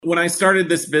When I started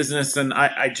this business, and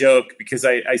I joke because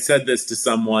I said this to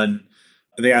someone,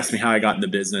 they asked me how I got in the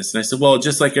business. And I said, well,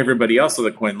 just like everybody else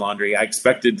with the coin laundry, I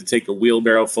expected to take a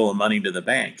wheelbarrow full of money to the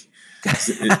bank.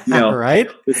 Right?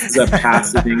 This is a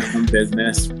passive income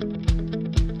business.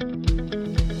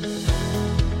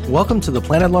 Welcome to the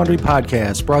Planet Laundry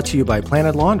podcast, brought to you by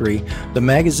Planet Laundry, the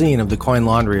magazine of the Coin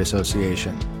Laundry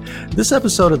Association. This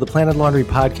episode of the Planet Laundry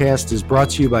podcast is brought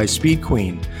to you by Speed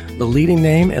Queen, the leading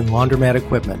name in laundromat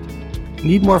equipment.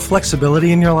 Need more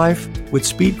flexibility in your life? With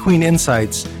Speed Queen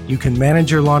Insights, you can manage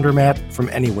your laundromat from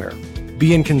anywhere.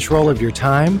 Be in control of your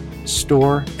time,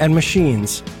 store, and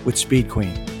machines with Speed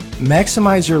Queen.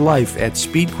 Maximize your life at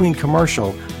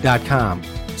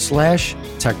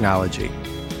speedqueencommercial.com/technology.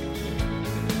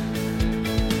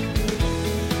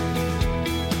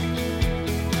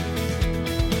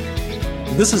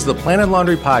 This is the Planet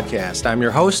Laundry Podcast. I'm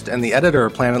your host and the editor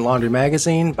of Planet Laundry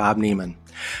Magazine, Bob Neiman.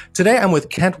 Today I'm with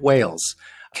Kent Wales.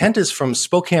 Kent is from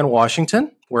Spokane,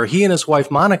 Washington, where he and his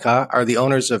wife Monica are the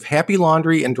owners of Happy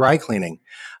Laundry and Dry Cleaning,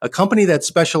 a company that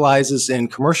specializes in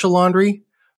commercial laundry,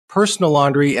 personal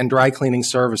laundry, and dry cleaning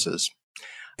services.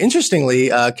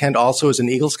 Interestingly, Kent also is an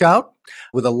Eagle Scout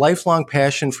with a lifelong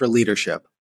passion for leadership.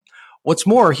 What's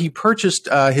more, he purchased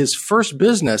his first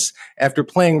business after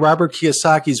playing Robert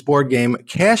Kiyosaki's board game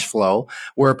Cash Flow,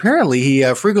 where apparently he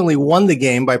frequently won the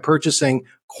game by purchasing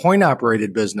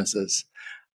coin-operated businesses.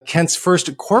 Kent's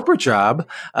first corporate job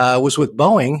was with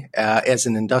Boeing as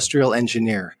an industrial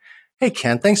engineer. Hey,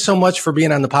 Kent, thanks so much for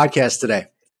being on the podcast today.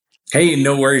 Hey,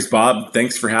 no worries, Bob.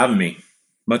 Thanks for having me.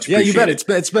 Much appreciated. Yeah, you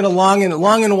bet. It's been a long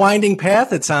and winding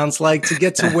path, it sounds like, to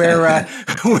get to where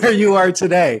where you are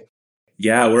today.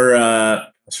 Yeah, we're,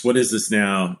 what is this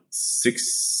now?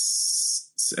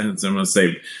 I'm going to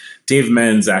say, Dave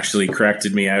Menz actually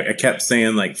corrected me. I kept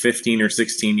saying like 15 or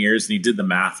 16 years, and he did the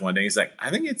math one day. He's like,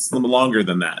 I think it's longer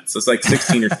than that. So it's like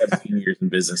 16 or 17 years in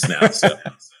business now. So.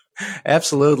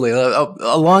 Absolutely.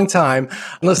 A long time.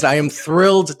 Listen, I am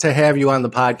thrilled to have you on the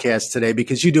podcast today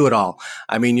because you do it all.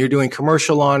 I mean, you're doing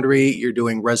commercial laundry, you're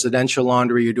doing residential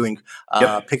laundry, you're doing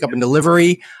pickup and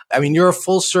delivery. I mean, you're a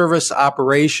full service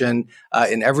operation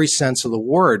in every sense of the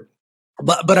word.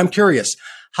 But I'm curious,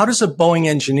 how does a Boeing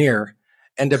engineer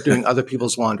end up doing other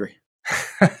people's laundry?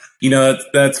 You know,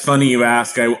 that's funny you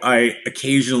ask. I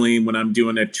occasionally, when I'm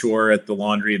doing a chore at the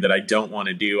laundry that I don't want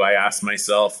to do, I ask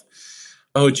myself,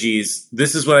 oh, geez,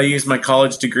 this is what I used my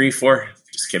college degree for?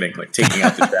 Just kidding, like taking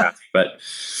out the draft. But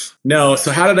no,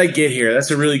 so how did I get here?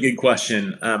 That's a really good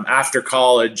question. After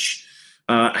college,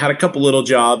 had a couple little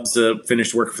jobs,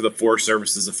 finished work for the Forest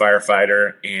Service as a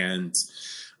firefighter, and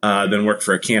then worked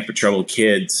for a camp for troubled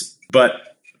kids.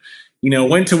 But, you know,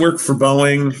 went to work for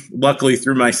Boeing, luckily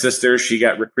through my sister. She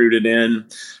got recruited in.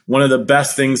 One of the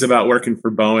best things about working for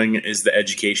Boeing is the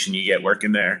education you get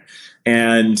working there.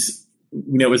 And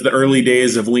you know, it was the early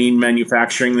days of lean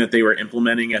manufacturing that they were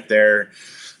implementing at their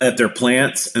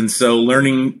plants. And so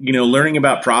learning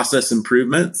about process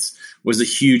improvements was a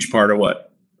huge part of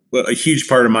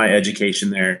my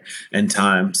education there and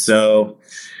time. So,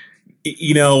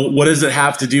 you know, what does it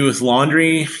have to do with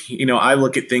laundry? You know, I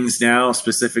look at things now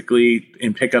specifically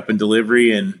in pickup and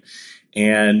delivery and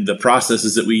the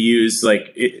processes that we use,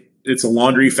 like it's a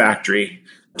laundry factory,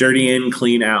 dirty in,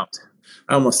 clean out.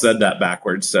 I almost said that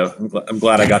backwards, so I'm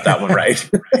glad I got that one right.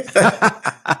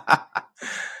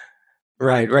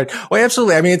 Right. Well,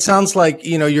 absolutely. I mean, it sounds like,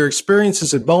 you know, your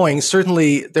experiences at Boeing,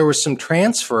 certainly there was some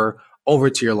transfer over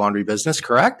to your laundry business,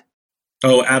 correct?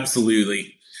 Oh,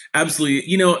 absolutely. Absolutely.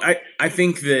 You know, I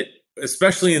think that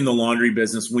especially in the laundry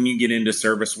business, when you get into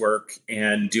service work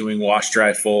and doing wash,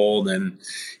 dry, fold, and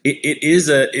it is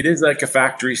like a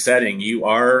factory setting. You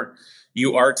are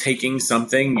taking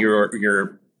something,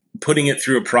 you're putting it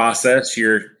through a process,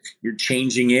 you're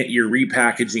changing it, you're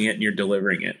repackaging it, and you're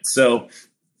delivering it. So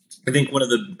I think one of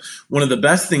the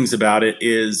best things about it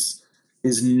is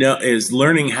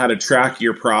learning how to track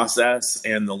your process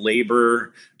and the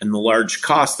labor and the large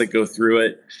costs that go through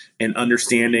it, and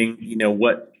understanding, you know,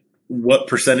 what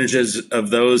percentages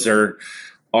of those are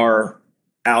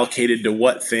allocated to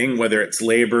what thing, whether it's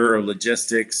labor or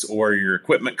logistics or your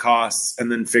equipment costs,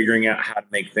 and then figuring out how to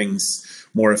make things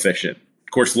more efficient.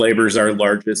 Of course, labor is our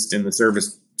largest in the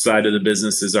service side of the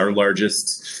business, is our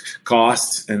largest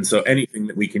cost. And so anything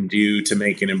that we can do to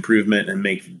make an improvement and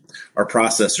make our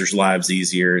processors' lives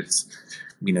easier, it's,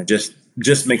 you know,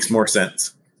 just makes more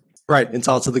sense. Right. It's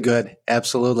all to the good.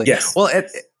 Absolutely. Yes. Well, at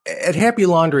Happy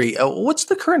Laundry, what's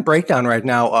the current breakdown right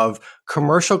now of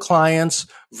commercial clients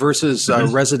versus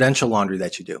residential laundry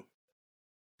that you do?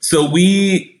 So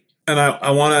we And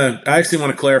I actually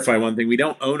want to clarify one thing. We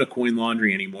don't own a coin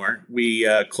laundry anymore. We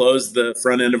closed the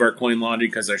front end of our coin laundry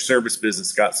because our service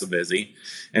business got so busy,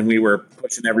 and we were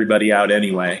pushing everybody out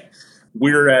anyway.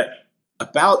 We're at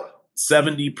about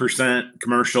 70%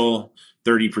 commercial,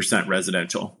 30%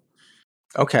 residential.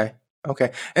 Okay.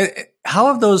 Okay. And how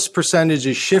have those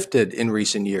percentages shifted in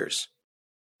recent years?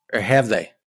 Or have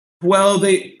they? Well,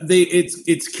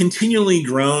 it's continually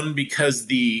grown because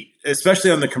especially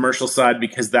on the commercial side,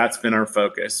 because that's been our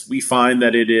focus. We find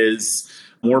that it is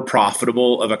more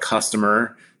profitable of a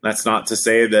customer. That's not to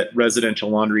say that residential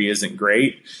laundry isn't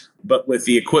great, but with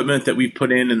the equipment that we've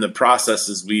put in and the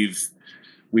processes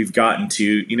we've gotten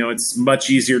to, it's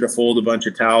much easier to fold a bunch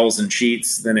of towels and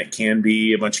sheets than it can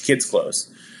be a bunch of kids'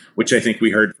 clothes, which I think we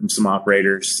heard from some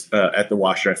operators at the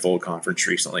Wash Dry Fold conference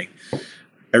recently.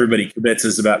 Everybody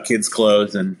kibitz about kids'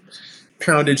 clothes, and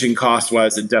poundage and cost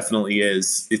wise, it definitely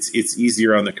is. It's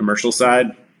easier on the commercial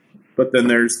side, but then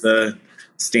there's the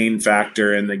stain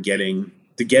factor and the getting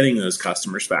those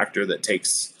customers factor that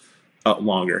takes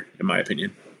longer, in my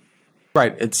opinion.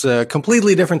 Right. It's a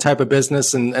completely different type of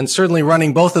business, and certainly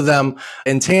running both of them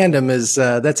in tandem that's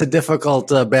a difficult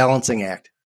balancing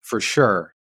act for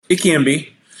sure. It can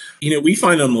be. We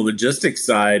find on the logistics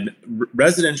side,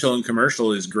 residential and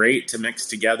commercial is great to mix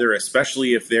together,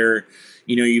 especially if they're,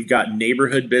 you've got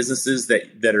neighborhood businesses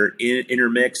that are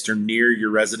intermixed or near your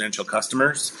residential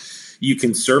customers. You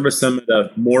can service them at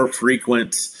a more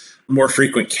frequent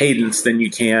cadence than you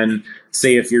can,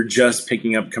 say, if you're just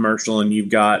picking up commercial and you've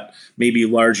got maybe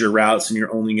larger routes and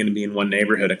you're only going to be in one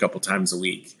neighborhood a couple times a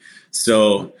week.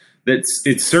 So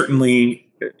it's certainly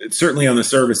on the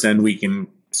service end, we can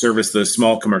service those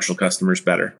small commercial customers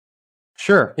better.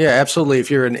 Sure. Yeah, absolutely. If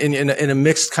you're in a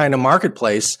mixed kind of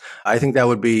marketplace, I think that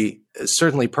would be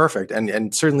certainly perfect.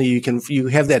 And certainly you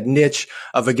have that niche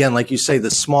of, again, like you say,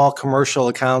 the small commercial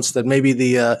accounts that maybe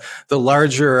the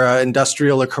larger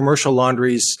industrial or commercial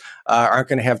laundries aren't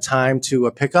going to have time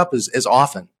to pick up as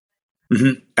often.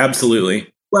 Mm-hmm.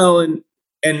 Absolutely. Well,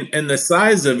 and the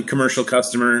size of commercial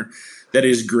customer that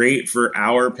is great for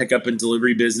our pickup and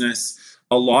delivery business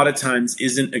a lot of times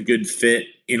isn't a good fit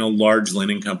in a large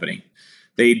linen company.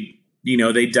 They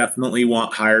definitely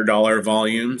want higher dollar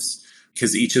volumes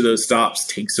because each of those stops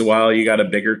takes a while. You got a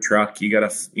bigger truck. You got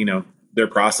their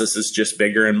process is just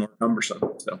bigger and more cumbersome.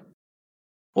 So,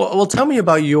 well, tell me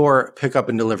about your pickup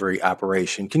and delivery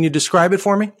operation. Can you describe it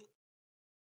for me?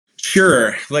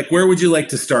 Sure. Like, where would you like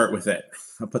to start with it?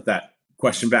 I'll put that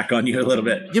question back on you a little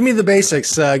bit. Give me the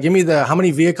basics. Give me how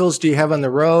many vehicles do you have on the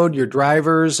road, your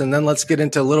drivers, and then let's get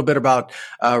into a little bit about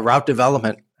route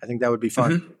development. I think that would be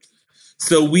fun. Mm-hmm.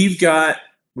 So we've got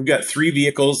 3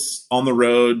 vehicles on the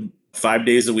road 5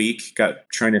 days a week.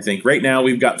 Trying to think. Right now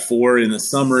we've got 4. In the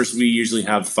summers we usually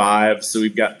have 5. So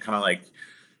we've got kind of like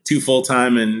 2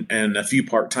 full-time and a few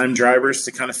part-time drivers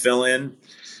to kind of fill in.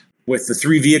 With the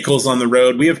 3 vehicles on the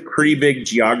road, we have pretty big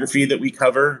geography that we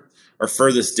cover. Our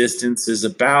furthest distance is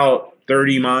about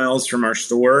 30 miles from our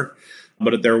store,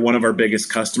 but they're one of our biggest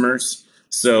customers.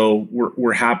 So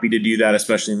we're happy to do that,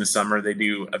 especially in the summer. They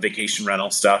do a vacation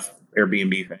rental stuff,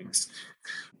 Airbnb things.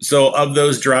 So of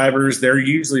those drivers, they're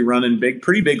usually running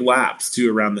pretty big laps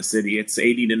too around the city. It's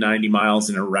 80 to 90 miles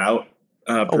in a route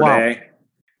per day.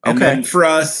 And then for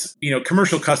us,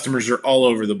 commercial customers are all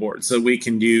over the board. So we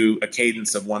can do a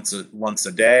cadence of once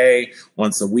a day,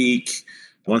 once a week,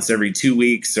 once every 2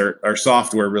 weeks. Our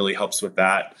software really helps with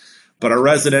that. But our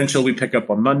residential, we pick up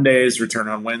on Mondays, return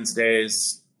on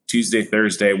Wednesdays, Tuesday,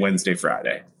 Thursday, Wednesday,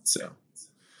 Friday. So,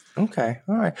 okay,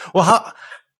 all right. Well,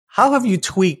 how have you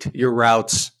tweaked your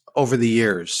routes over the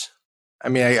years? I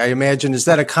mean, I imagine, is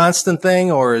that a constant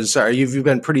thing, or you've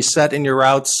been pretty set in your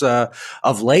routes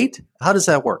of late? How does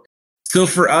that work? So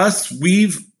for us,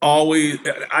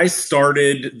 I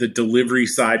started the delivery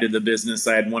side of the business.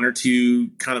 I had 1 or 2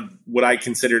 kind of what I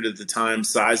considered at the time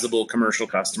sizable commercial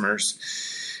customers.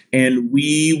 And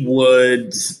we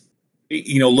would,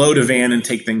 load a van and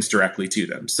take things directly to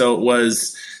them. So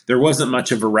there wasn't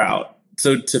much of a route.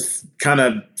 So to kind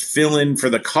of fill in for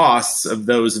the costs of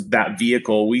that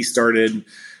vehicle, we started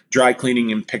dry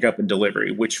cleaning and pickup and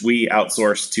delivery, which we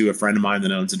outsourced to a friend of mine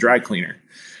that owns a dry cleaner.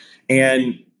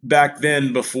 And back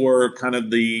then, before kind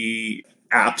of the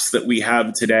apps that we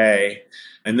have today,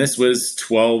 and this was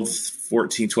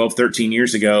 13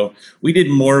 years ago, we did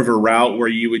more of a route where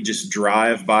you would just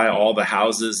drive by all the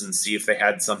houses and see if they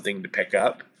had something to pick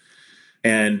up.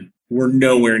 And we're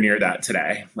nowhere near that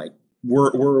today. Like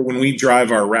we're when we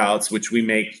drive our routes, which we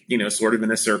make, sort of in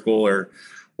a circle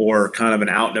or kind of an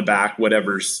out and a back,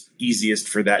 whatever's easiest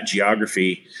for that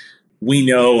geography, we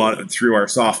know through our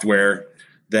software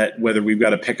that whether we've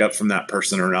got a pickup from that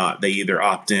person or not, they either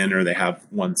opt in or they have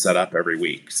one set up every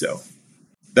week. So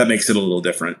that makes it a little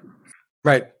different.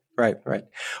 Right.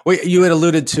 Well, you had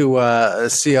alluded to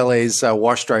CLA's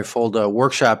Wash, Dry, Fold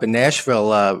workshop in Nashville,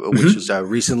 which was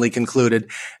recently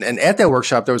concluded. And at that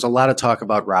workshop, there was a lot of talk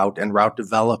about route and route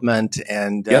development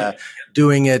and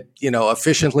doing it,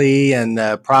 efficiently and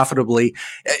profitably.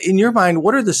 In your mind,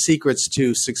 what are the secrets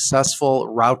to successful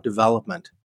route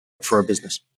development for a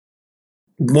business?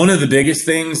 One of the biggest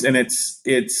things, and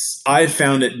I've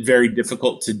found it very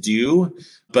difficult to do,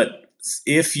 but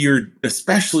if you're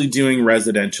especially doing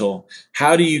residential,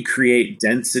 how do you create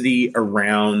density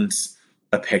around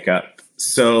a pickup?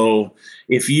 So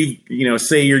if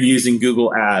say you're using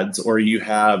Google Ads, or you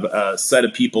have a set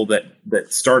of people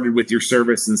that started with your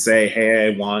service and say, hey,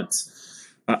 I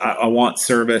want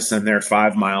service, and they're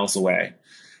 5 miles away.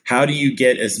 How do you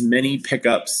get as many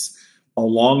pickups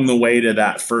along the way to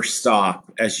that first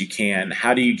stop as you can?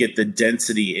 How do you get the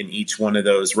density in each one of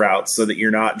those routes so that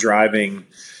you're not driving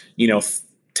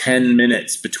 10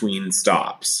 minutes between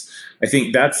stops? I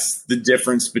think that's the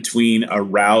difference between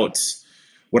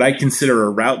what I consider a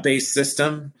route-based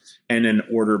system, and an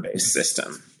order-based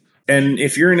system. And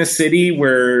if you're in a city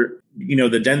where,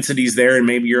 the density's there and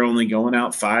maybe you're only going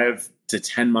out 5 to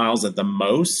 10 miles at the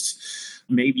most,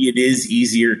 maybe it is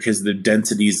easier because the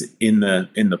density's in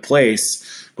the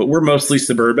place, but we're mostly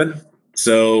suburban.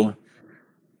 So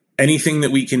anything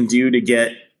that we can do to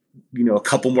get a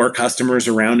couple more customers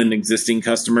around an existing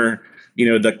customer,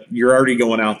 you're already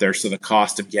going out there. So the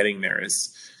cost of getting there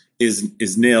is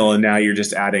nil. And now you're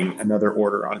just adding another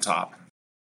order on top.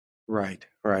 Right.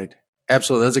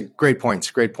 Absolutely. Those are great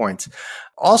points.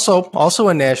 Also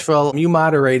in Nashville, you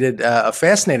moderated a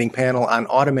fascinating panel on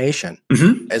automation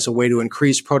as a way to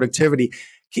increase productivity.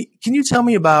 Can you tell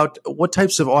me about what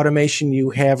types of automation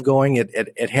you have going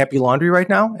at Happy Laundry right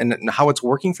now, and how it's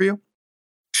working for you?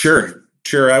 Sure.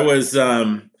 I was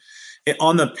on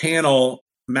the panel.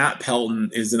 Matt Pelton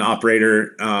is an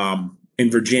operator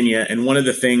in Virginia, and one of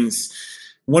the things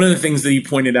that he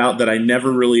pointed out that I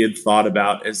never really had thought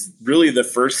about is really the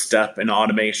first step in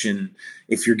automation,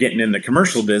 if you're getting in the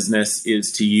commercial business,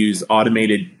 is to use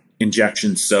automated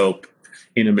injection soap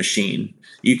in a machine.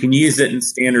 You can use it in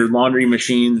standard laundry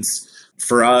machines.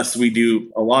 For us, we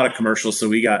do a lot of commercial, so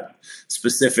we got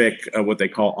specific what they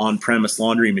call on-premise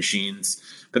laundry machines.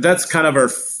 But that's kind of our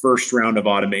first round of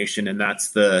automation, and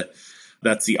that's the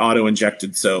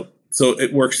auto-injected soap. So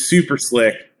it works super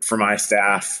slick for my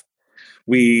staff.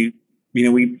 We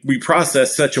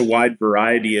process such a wide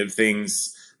variety of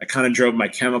things. I kind of drove my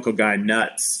chemical guy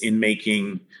nuts in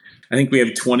making. I think we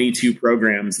have 22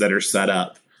 programs that are set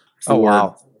up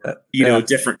for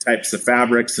different types of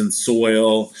fabrics and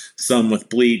soil. Some with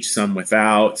bleach, some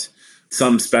without.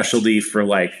 Some specialty for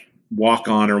like walk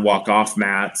on or walk off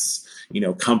mats.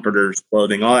 Comforters,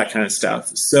 clothing, all that kind of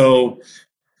stuff. So,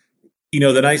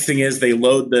 the nice thing is they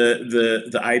load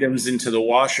the items into the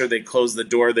washer, they close the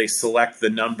door, they select the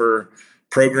number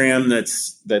program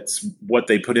that's what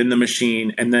they put in the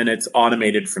machine, and then it's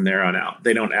automated from there on out.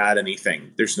 They don't add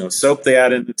anything. There's no soap they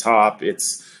add in the top.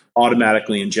 It's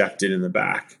automatically injected in the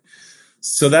back.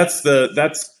 So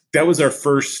that was our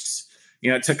first,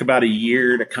 it took about a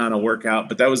year to kind of work out,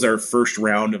 but that was our first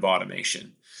round of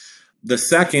automation. The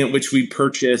second, which we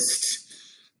purchased,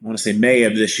 I want to say May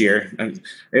of this year.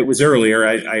 It was earlier.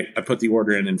 I put the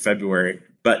order in February,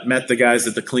 but met the guys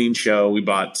at the Clean Show. We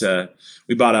bought a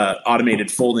automated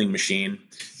folding machine,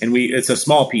 and it's a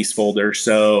small piece folder.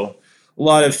 So a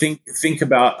lot of think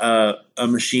about a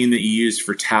machine that you use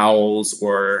for towels,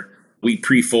 or we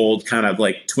pre-fold kind of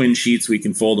like twin sheets. We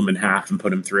can fold them in half and put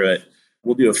them through it.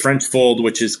 We'll do a French fold,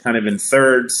 which is kind of in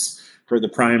thirds for the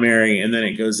primary, and then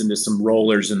it goes into some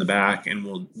rollers in the back,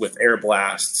 and with air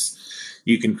blasts,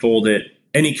 you can fold it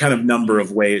any kind of number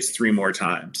of ways 3 more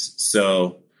times.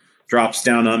 So drops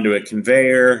down onto a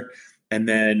conveyor, and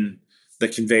then the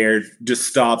conveyor just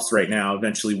stops right now.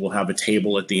 Eventually we'll have a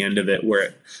table at the end of it where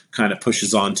it kind of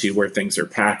pushes onto where things are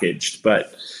packaged.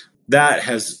 But that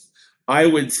has, I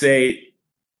would say,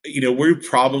 we've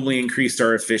probably increased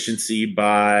our efficiency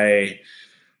by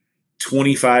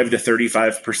 25 to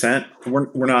 35%.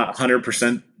 We're not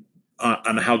 100%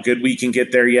 on how good we can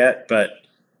get there yet, but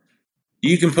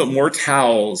you can put more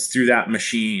towels through that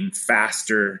machine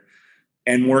faster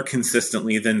and more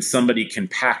consistently than somebody can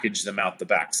package them out the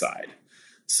backside.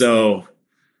 So,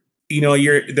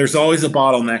 there's always a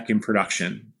bottleneck in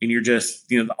production, and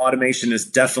the automation has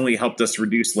definitely helped us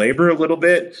reduce labor a little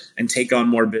bit and take on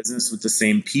more business with the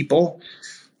same people.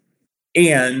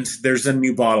 And there's a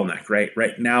new bottleneck, right?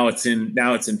 Right now it's in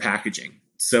packaging.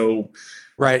 So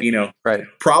Right. You know, Right.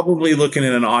 probably looking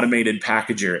at an automated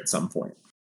packager at some point.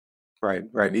 Right.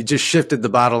 Right. He just shifted the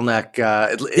bottleneck,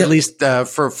 at Yep. least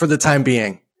for the time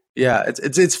being. Yeah,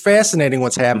 it's fascinating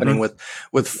what's happening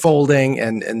with folding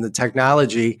and the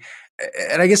technology.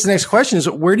 And I guess the next question is,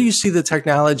 where do you see the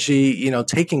technology,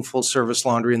 taking full service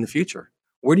laundry in the future?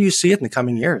 Where do you see it in the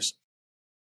coming years?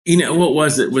 What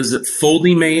was it? Was it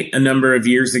Foldymate a number of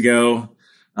years ago?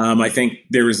 I think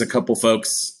there was a couple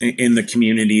folks in the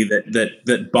community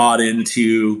that bought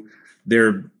into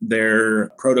their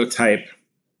prototype.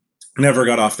 Never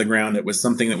got off the ground. It was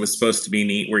something that was supposed to be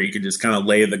neat, where you could just kind of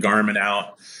lay the garment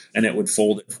out and it would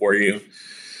fold it for you.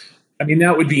 I mean,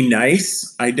 that would be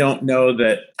nice. I don't know in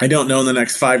the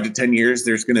next 5 to 10 years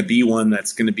there's going to be one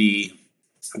that's going to be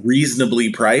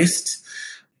reasonably priced.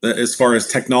 As far as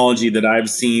technology that I've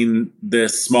seen,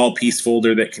 this small piece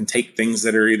folder that can take things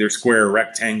that are either square or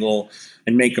rectangle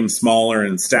and make them smaller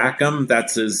and stack them,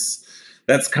 that's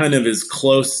kind of as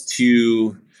close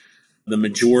to the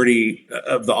majority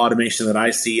of the automation that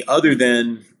I see, other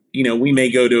than, we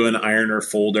may go to an ironer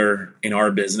folder in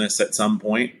our business at some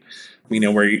point,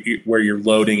 where you're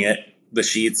loading the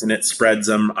sheets and it spreads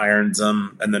them, irons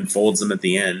them, and then folds them at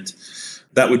the end.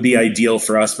 That would be ideal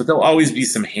for us, but there'll always be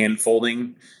some hand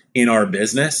folding in our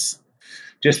business,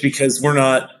 just because we're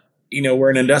not, we're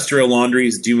an industrial laundry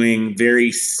is doing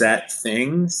very set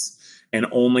things, and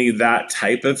only that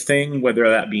type of thing, whether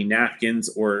that be napkins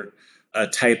or a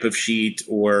type of sheet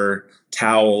or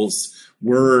towels,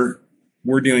 we're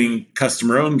doing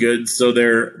customer owned goods. So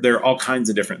they're all kinds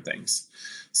of different things.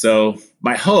 So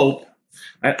my hope,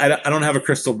 I don't have a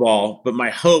crystal ball, but my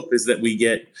hope is that we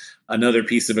get another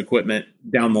piece of equipment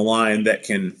down the line that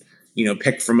can,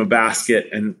 pick from a basket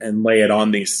and lay it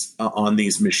on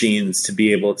these machines to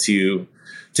be able to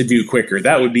do quicker.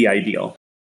 That would be ideal.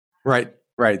 Right.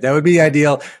 That would be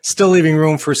ideal. Still leaving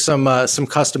room for some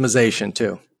customization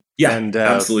too. Yeah, and,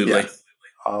 absolutely. Yeah.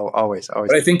 Always.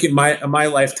 But I think in my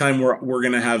lifetime, we're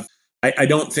going to have. I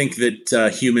don't think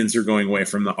that humans are going away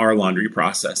from our laundry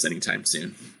process anytime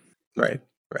soon. Right.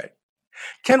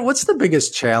 Ken, what's the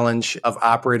biggest challenge of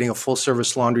operating a full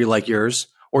service laundry like yours,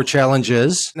 or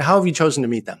challenges, and how have you chosen to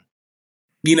meet them?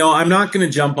 I'm not going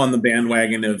to jump on the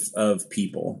bandwagon of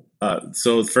people.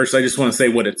 So first, I just want to say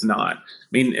what it's not. I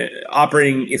mean,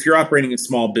 if you're operating a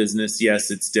small business,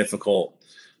 yes, it's difficult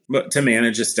to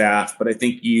manage a staff, but I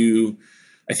think you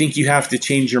have to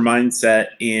change your mindset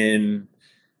in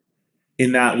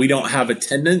that we don't have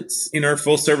attendants in our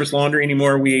full service laundry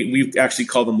anymore. We actually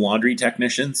call them laundry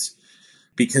technicians,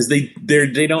 because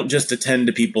they don't just attend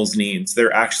to people's needs.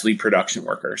 They're actually production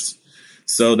workers.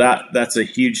 So that's a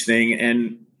huge thing.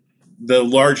 And the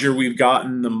larger we've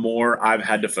gotten, the more I've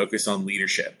had to focus on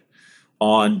leadership,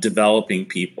 on developing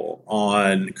people,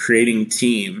 on creating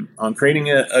team, on creating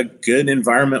a good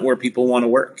environment where people want to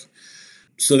work.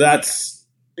 So that's,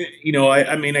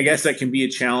 I mean, I guess that can be a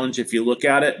challenge if you look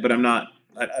at it, but I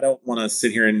don't want to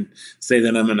sit here and say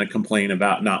that I'm going to complain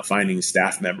about not finding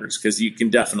staff members, because you can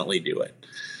definitely do it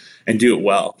and do it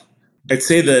well. I'd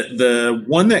say that the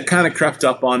one that kind of crept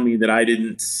up on me that I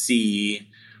didn't see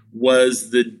was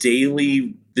the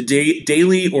daily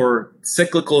or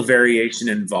cyclical variation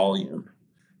in volume.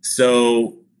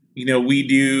 So, we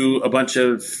do a bunch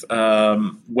of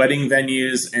wedding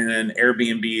venues and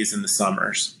Airbnbs in the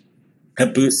summers.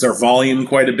 That boosts our volume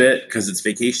quite a bit because it's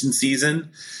vacation season.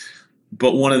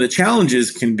 But one of the challenges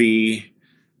can be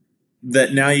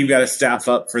that now you've got to staff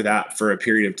up for that for a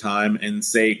period of time. And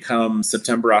say come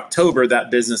September, October, that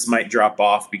business might drop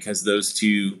off because those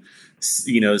two,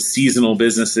 seasonal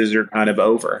businesses are kind of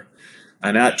over.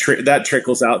 And that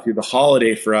trickles out through the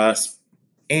holiday for us.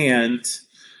 And,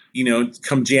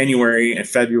 come January and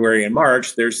February and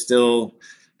March, there's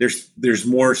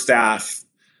more staff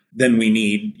than we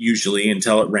need usually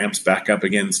until it ramps back up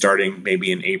again, starting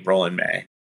maybe in April and May.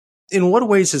 In what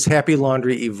ways has Happy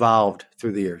Laundry evolved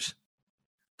through the years?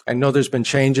 I know there's been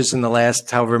changes in the last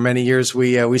however many years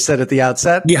we said at the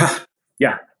outset.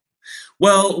 Yeah.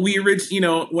 Well,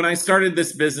 when I started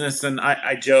this business, and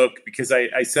I joke because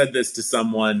I said this to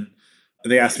someone.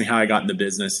 They asked me how I got in the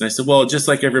business, and I said, well, just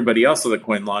like everybody else with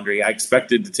CoinLaundry, I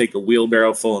expected to take a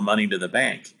wheelbarrow full of money to the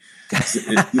bank.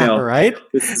 Right?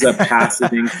 This is a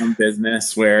passive income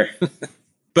business where,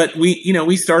 but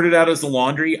we started out as a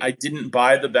laundry. I didn't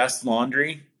buy the best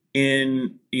laundry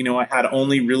I had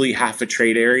only really half a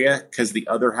trade area because the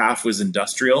other half was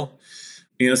industrial.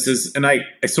 And I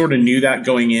sort of knew that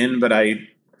going in, but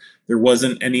there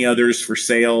wasn't any others for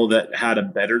sale that had a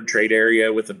better trade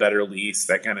area with a better lease,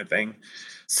 that kind of thing.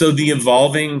 So the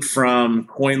evolving from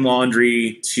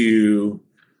CoinLaundry to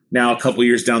now a couple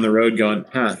years down the road going,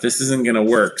 this isn't going to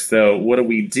work. So what do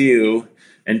we do?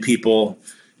 And people,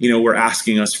 were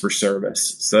asking us for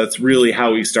service. So that's really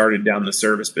how we started down the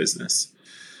service business.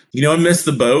 I missed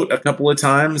the boat a couple of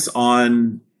times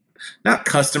on not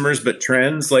customers, but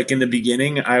trends. Like in the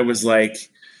beginning, I was like,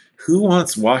 who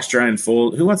wants wash, dry, and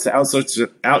fold? Who wants to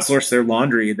outsource their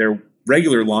laundry, their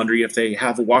regular laundry, if they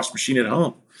have a wash machine at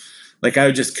home? Like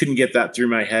I just couldn't get that through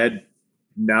my head.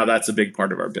 Now that's a big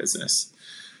part of our business.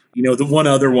 The one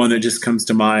other one that just comes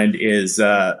to mind is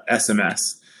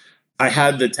SMS. I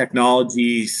had the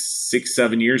technology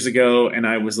 6-7 years ago, and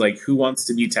I was like, who wants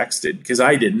to be texted? Because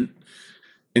I didn't,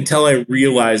 until I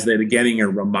realized that getting a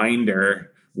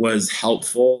reminder was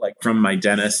helpful, like from my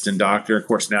dentist and doctor. Of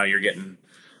course, now you're getting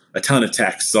a ton of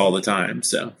texts all the time.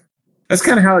 So that's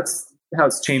kind of how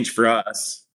it's changed for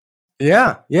us.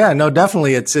 Yeah. No,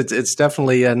 definitely. It's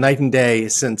definitely a night and day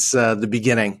since the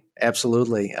beginning.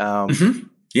 Absolutely.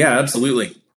 Yeah,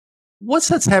 absolutely. What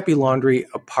sets Happy Laundry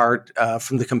apart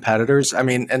from the competitors? I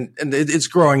mean, and it's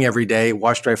growing every day.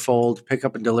 Wash, dry, fold,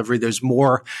 pickup, and delivery. There's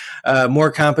more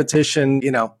competition,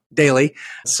 daily.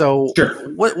 So,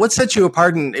 sure. What sets you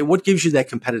apart, and what gives you that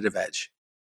competitive edge?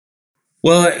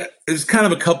 Well, there's kind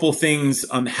of a couple things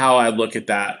on how I look at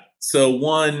that. So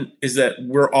one is that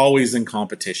we're always in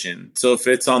competition. So if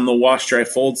it's on the wash, dry,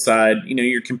 fold side,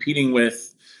 you're competing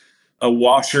with a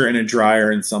washer and a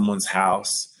dryer in someone's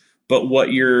house. But what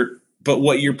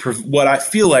I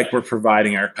feel like we're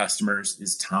providing our customers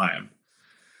is time,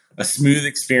 a smooth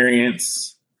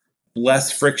experience,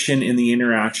 less friction in the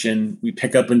interaction. We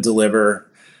pick up and deliver,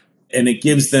 and it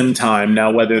gives them time.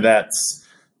 Now, whether that's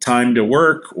time to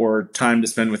work or time to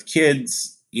spend with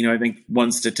kids, I think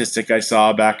one statistic I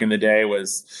saw back in the day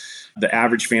was the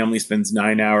average family spends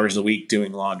 9 hours a week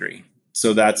doing laundry.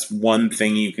 So that's one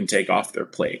thing you can take off their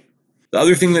plate. The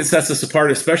other thing that sets us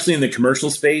apart, especially in the commercial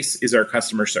space, is our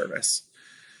customer service.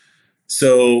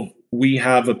 So we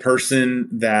have a person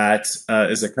that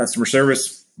is a customer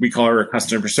service. We call her a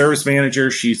customer service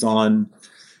manager. She's on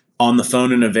the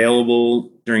phone and available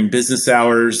during business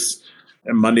hours,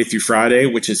 Monday through Friday,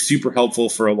 which is super helpful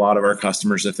for a lot of our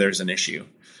customers if there's an issue.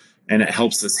 And it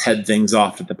helps us head things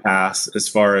off at the pass as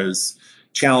far as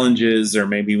challenges, or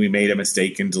maybe we made a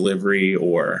mistake in delivery,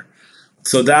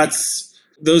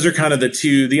 those are kind of the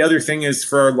two. The other thing is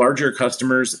for our larger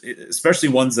customers, especially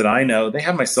ones that I know, they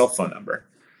have my cell phone number.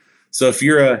 So if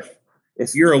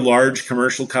you're a large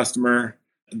commercial customer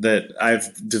that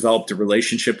I've developed a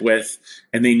relationship with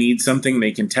and they need something,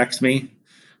 they can text me,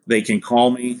 they can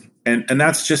call me. And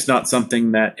that's just not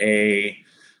something that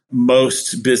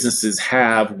most businesses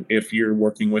have if you're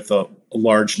working with a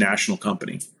large national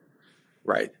company.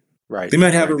 Right. They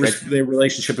might have a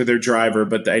relationship with their driver,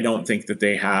 but I don't think that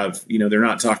they have, they're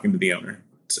not talking to the owner.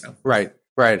 So Right.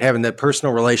 Having that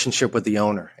personal relationship with the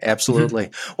owner. Absolutely.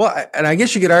 Mm-hmm. Well, and I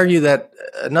guess you could argue that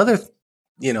another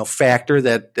factor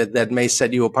that may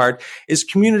set you apart is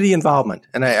community involvement.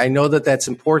 And I know that that's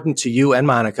important to you and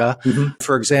Monica. Mm-hmm.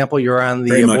 For example, you're on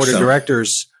the board of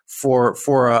directors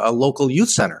for a local youth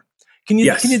center. Can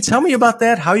you tell me about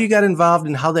that? How you got involved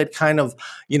and how that kind of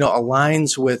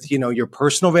aligns with your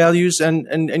personal values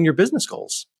and your business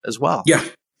goals as well? Yeah.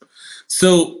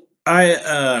 So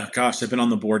I've been on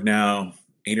the board now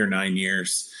 8 or 9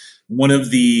 years. One of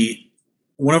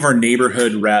our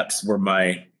neighborhood reps where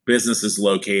my business is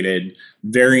located,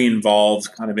 very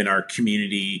involved kind of in our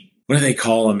community. What do they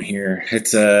call them here?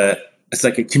 It's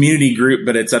like a community group,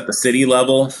 but it's at the city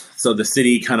level. So the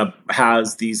city kind of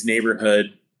has these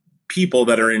neighborhood people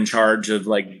that are in charge of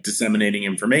like disseminating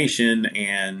information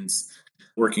and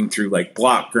working through like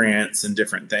block grants and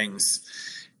different things.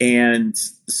 And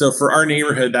so for our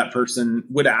neighborhood, that person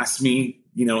would ask me,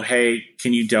 hey,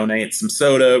 can you donate some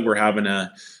soda? We're having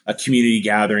a community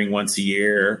gathering once a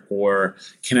year, or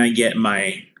can I get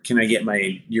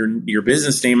your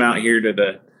business name out here to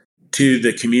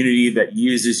the community that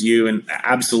uses you? And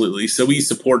absolutely. So we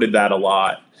supported that a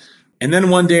lot. And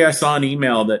then one day I saw an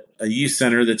email that a youth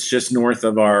center that's just north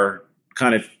of our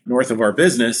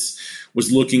business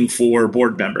was looking for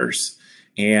board members.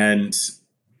 And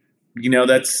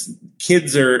that's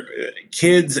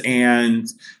kids and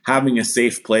having a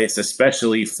safe place,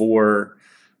 especially for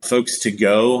folks to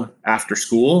go after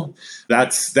school.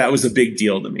 That was a big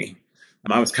deal to me.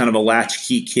 I was kind of a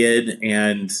latchkey kid,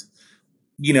 and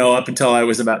up until I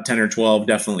was about 10 or 12,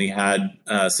 definitely had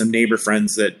some neighbor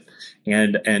friends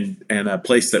and a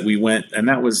place that we went, and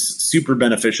that was super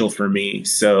beneficial for me.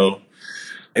 So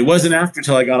it wasn't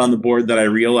till I got on the board that I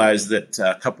realized that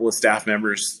a couple of staff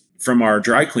members from our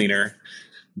dry cleaner,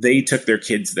 they took their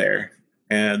kids there.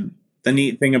 And the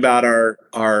neat thing about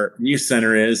our youth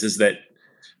center is that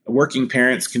working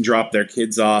parents can drop their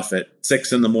kids off at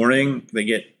 6 in the morning.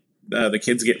 The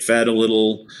kids get fed a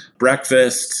little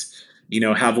breakfast,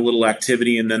 have a little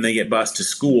activity, and then they get bused to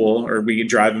school, or we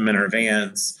drive them in our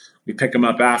vans. We pick them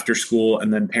up after school,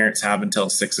 and then parents have until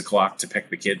 6 o'clock to pick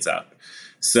the kids up.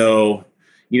 So,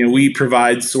 we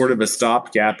provide sort of a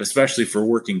stopgap, especially for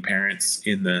working parents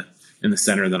in the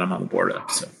center that I'm on the board of.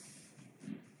 So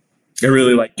I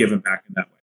really like giving back in that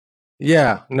way.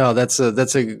 Yeah, no, that's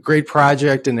a great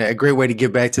project and a great way to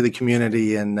give back to the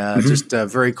community, and just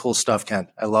very cool stuff, Kent.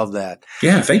 I love that.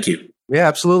 Yeah, thank you. Yeah,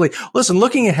 absolutely. Listen,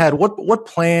 looking ahead, what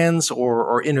plans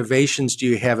or innovations do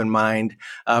you have in mind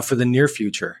for the near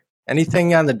future?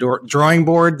 Anything on the drawing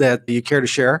board that you care to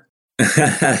share?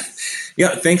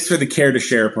 Yeah, thanks for the care to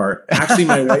share part. Actually,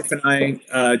 my wife and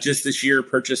I just this year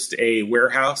purchased a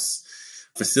warehouse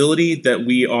facility that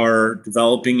we are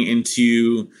developing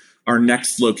into our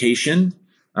next location.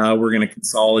 We're going to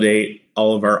consolidate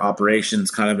all of our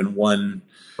operations kind of in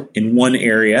one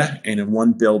area and in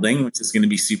one building, which is going to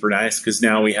be super nice because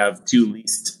now we have 2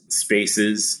 leased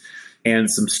spaces and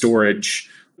some storage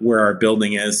where our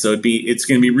building is. So it's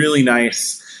going to be really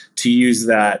nice to use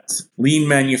that lean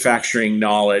manufacturing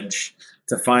knowledge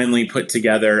to finally put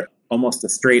together almost a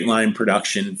straight line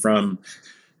production from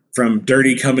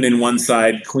dirty coming in one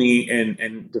side, clean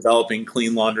and developing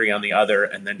clean laundry on the other,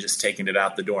 and then just taking it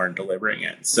out the door and delivering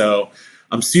it. So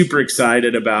I'm super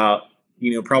excited about,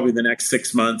 probably the next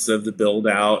 6 months of the build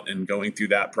out and going through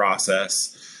that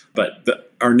process.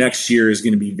 But our next year is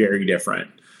going to be very different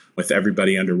with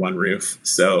everybody under one roof.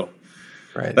 So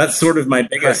that's sort of my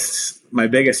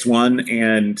biggest one,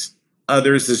 and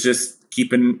others is just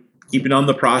keeping on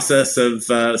the process of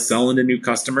selling to new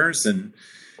customers and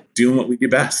doing what we do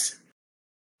best.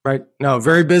 Right. No,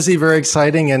 very busy, very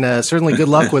exciting, and certainly good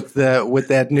luck with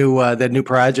that new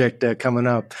project coming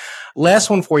up. Last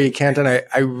one for you, Kent, and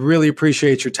I really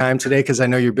appreciate your time today because I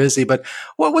know you're busy. But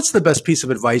what's the best piece of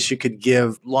advice you could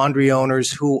give laundry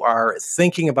owners who are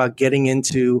thinking about getting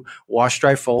into wash,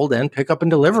 dry, fold, and pick up and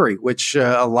delivery, which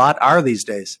a lot are these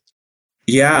days?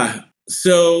 Yeah.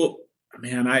 So,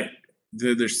 man,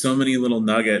 there's so many little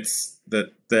nuggets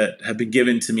that have been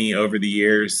given to me over the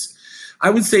years. I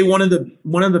would say one of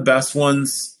the best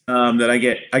ones that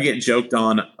I get joked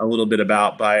on a little bit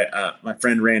about by my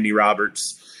friend Randy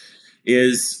Roberts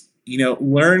is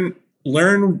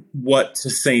learn what to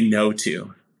say no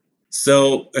to.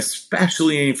 So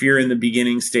especially if you're in the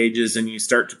beginning stages and you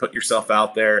start to put yourself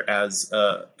out there as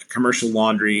a commercial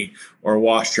laundry or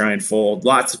wash, dry, and fold,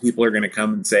 lots of people are going to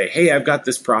come and say, "Hey, I've got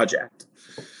this project,"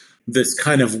 this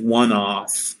kind of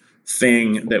one-off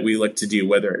thing that we look to do,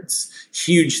 whether it's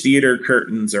huge theater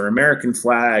curtains or American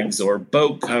flags or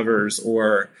boat covers,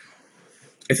 or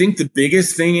I think the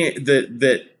biggest thing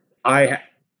that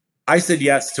I said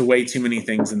yes to way too many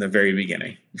things in the very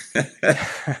beginning.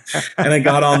 And I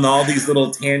got on all these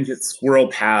little squirrel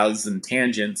paths and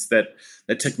tangents that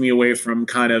took me away from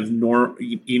kind of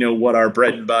what our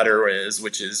bread and butter is,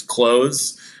 which is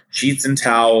clothes, sheets and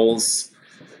towels,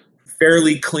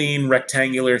 fairly clean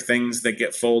rectangular things that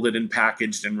get folded and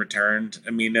packaged and returned.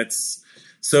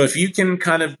 So if you can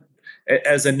kind of,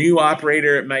 as a new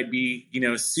operator, it might be,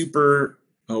 super,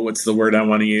 what's the word I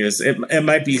want to use? It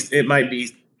might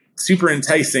be super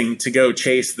enticing to go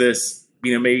chase this,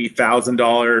 maybe $1,000,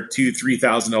 $2,000,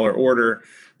 $3,000 order.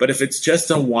 But if it's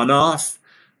just a one-off,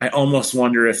 I almost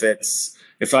wonder if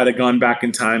I'd have gone back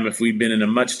in time, if we'd been in a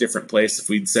much different place, if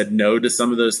we'd said no to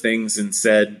some of those things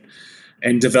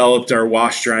and developed our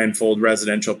wash, dry, and fold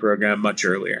residential program much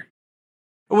earlier.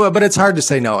 Well, but it's hard to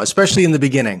say no, especially in the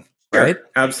beginning, right? Sure,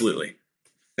 absolutely.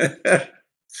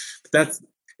 That's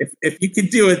if you could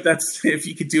do it.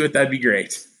 That'd be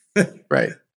great.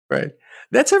 Right.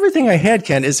 That's everything I had,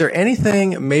 Ken. Is there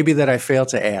anything maybe that I failed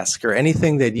to ask, or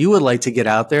anything that you would like to get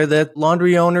out there that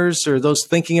laundry owners or those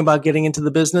thinking about getting into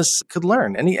the business could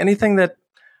learn? Anything that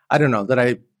I don't know that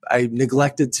I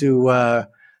neglected to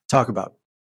talk about?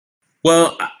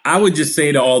 Well, I would just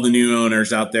say to all the new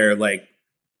owners out there,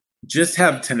 just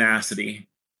have tenacity.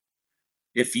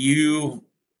 If you're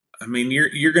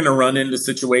going to run into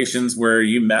situations where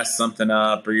you mess something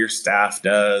up or your staff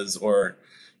does, or,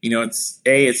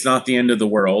 it's not the end of the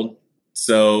world.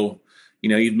 So,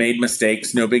 you've made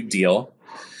mistakes, no big deal.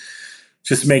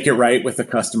 Just make it right with the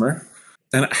customer.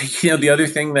 And, the other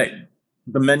thing that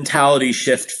the mentality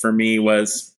shift for me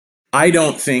was, I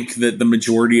don't think that the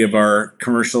majority of our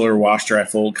commercial or wash, dry,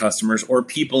 fold customers or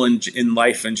people in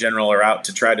life in general are out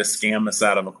to try to scam us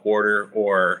out of a quarter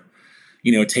or,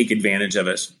 take advantage of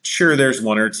us. Sure, there's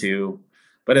one or two,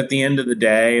 but at the end of the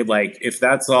day, if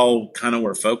that's all kind of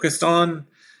we're focused on,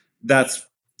 that's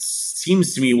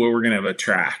seems to me what we're going to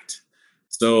attract.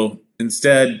 So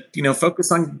instead,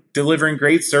 focus on delivering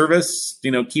great service,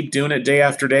 keep doing it day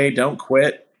after day. Don't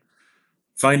quit.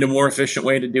 Find a more efficient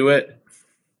way to do it.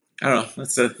 I don't know.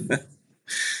 It's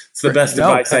the best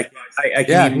advice I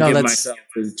can give myself,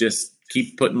 is just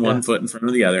keep putting one foot in front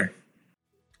of the other.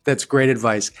 That's great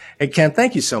advice. Hey, Ken,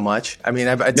 thank you so much. I mean,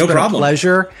 it's no been problem. A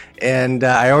pleasure, and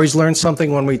I always learn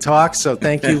something when we talk. So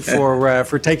thank you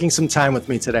for taking some time with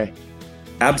me today.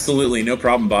 Absolutely. No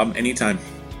problem, Bob. Anytime.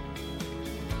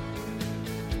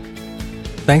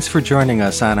 Thanks for joining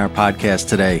us on our podcast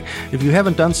today. If you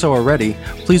haven't done so already,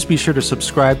 please be sure to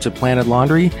subscribe to Planet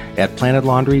Laundry at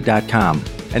PlanetLaundry.com.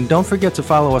 And don't forget to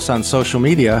follow us on social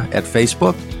media at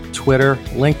Facebook, Twitter,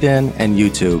 LinkedIn, and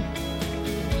YouTube.